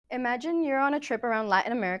Imagine you're on a trip around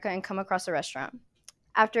Latin America and come across a restaurant.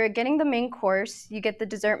 After getting the main course, you get the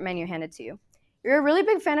dessert menu handed to you. You're a really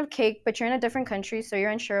big fan of cake, but you're in a different country, so you're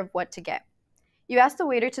unsure of what to get. You ask the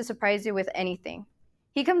waiter to surprise you with anything.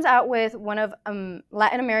 He comes out with one of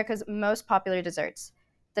Latin America's most popular desserts,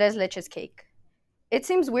 tres leches cake. It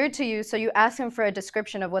seems weird to you, so you ask him for a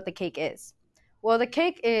description of what the cake is. Well, the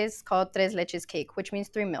cake is called tres leches cake, which means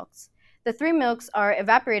three milks. The three milks are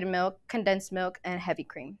evaporated milk, condensed milk, and heavy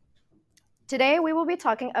cream. Today, we will be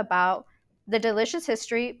talking about the delicious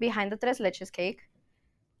history behind the tres leches cake,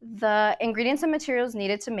 the ingredients and materials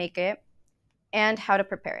needed to make it, and how to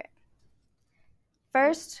prepare it.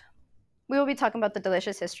 First, we will be talking about the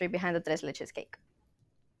delicious history behind the tres leches cake.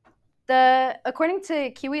 According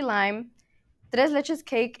to Kiwi Lime, tres leches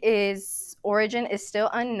cake's origin is still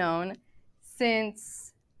unknown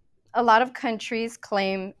since a lot of countries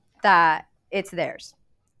claim that it's theirs,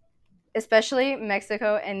 especially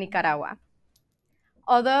Mexico and Nicaragua.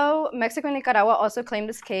 Although Mexico and Nicaragua also claim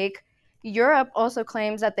this cake, Europe also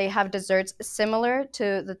claims that they have desserts similar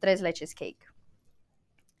to the tres leches cake.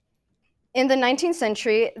 In the 19th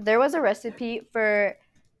century, there was a recipe for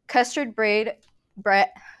custard bread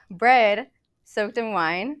soaked in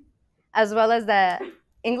wine, as well as the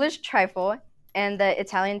English trifle and the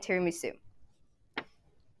Italian tiramisu.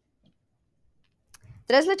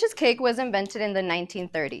 Tres leches cake was invented in the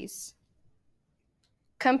 1930s.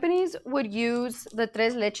 Companies would use the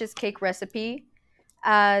tres leches cake recipe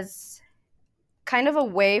as kind of a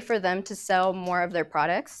way for them to sell more of their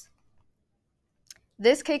products.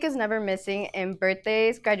 This cake is never missing in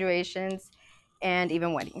birthdays, graduations, and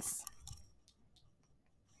even weddings.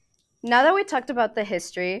 Now that we talked about the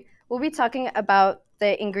history, we'll be talking about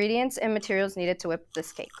the ingredients and materials needed to whip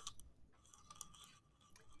this cake.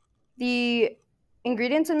 The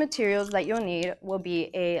ingredients and materials that you'll need will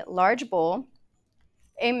be a large bowl,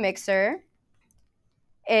 a mixer,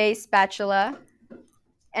 a spatula,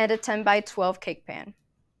 and a 10 by 12 cake pan.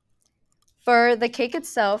 For the cake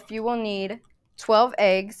itself, you will need 12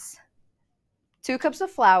 eggs, 2 cups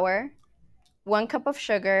of flour, 1 cup of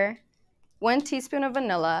sugar, 1 teaspoon of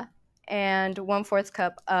vanilla, and 1/4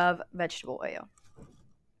 cup of vegetable oil.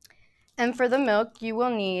 And for the milk, you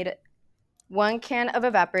will need 1 can of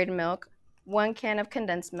evaporated milk, 1 can of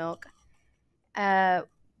condensed milk,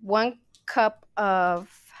 1 cup of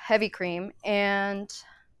heavy cream, and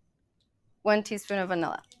 1 teaspoon of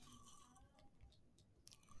vanilla.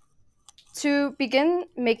 To begin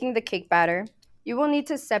making the cake batter, you will need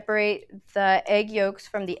to separate the egg yolks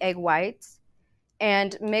from the egg whites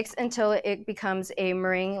and mix until it becomes a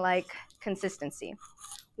meringue-like consistency.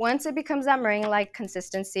 Once it becomes that meringue-like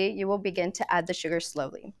consistency, you will begin to add the sugar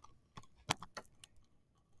slowly.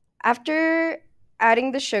 After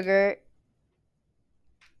adding the sugar,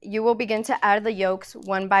 you will begin to add the yolks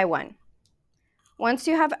one by one. Once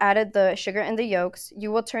you have added the sugar and the yolks,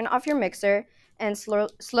 you will turn off your mixer and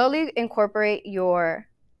slowly incorporate your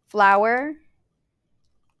flour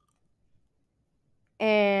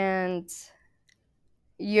and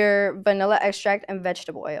your vanilla extract and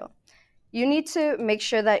vegetable oil. You need to make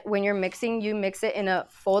sure that when you're mixing, you mix it in a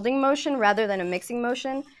folding motion rather than a mixing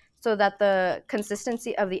motion so that the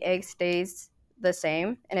consistency of the egg stays the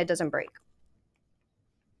same and it doesn't break.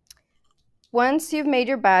 Once you've made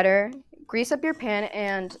your batter, grease up your pan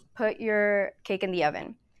and put your cake in the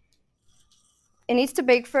oven. It needs to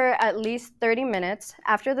bake for at least 30 minutes.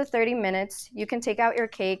 After the 30 minutes, you can take out your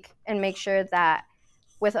cake and make sure that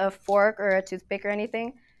with a fork or a toothpick or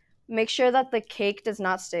anything, make sure that the cake does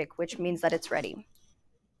not stick, which means that it's ready.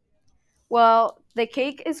 While the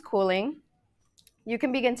cake is cooling, you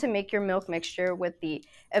can begin to make your milk mixture with the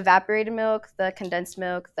evaporated milk, the condensed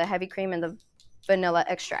milk, the heavy cream, and the vanilla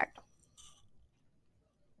extract.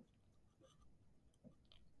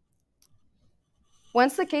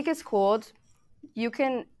 Once the cake is cooled, you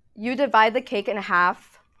divide the cake in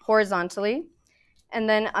half horizontally, and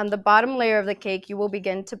then on the bottom layer of the cake, you will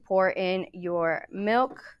begin to pour in your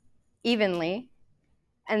milk evenly,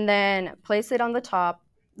 and then place it on the top,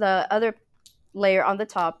 the other layer on the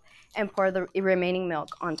top, and pour the remaining milk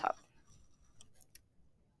on top.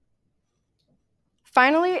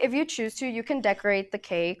 Finally, if you choose to, you can decorate the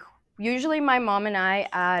cake. Usually my mom and I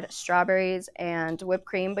add strawberries and whipped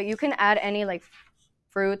cream, but you can add any like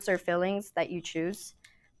fruits or fillings that you choose.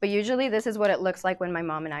 But usually this is what it looks like when my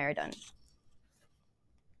mom and I are done.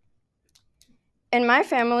 In my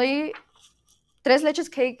family, tres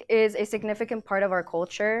leches cake is a significant part of our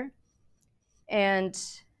culture and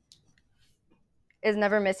is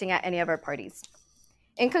never missing at any of our parties.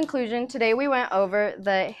 In conclusion, today we went over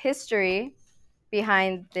the history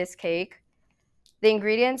behind this cake, the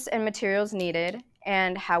ingredients and materials needed,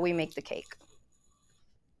 and how we make the cake.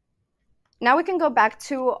 Now we can go back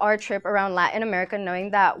to our trip around Latin America,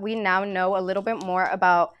 knowing that we now know a little bit more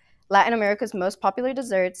about Latin America's most popular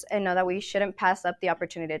desserts and know that we shouldn't pass up the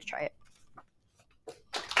opportunity to try it.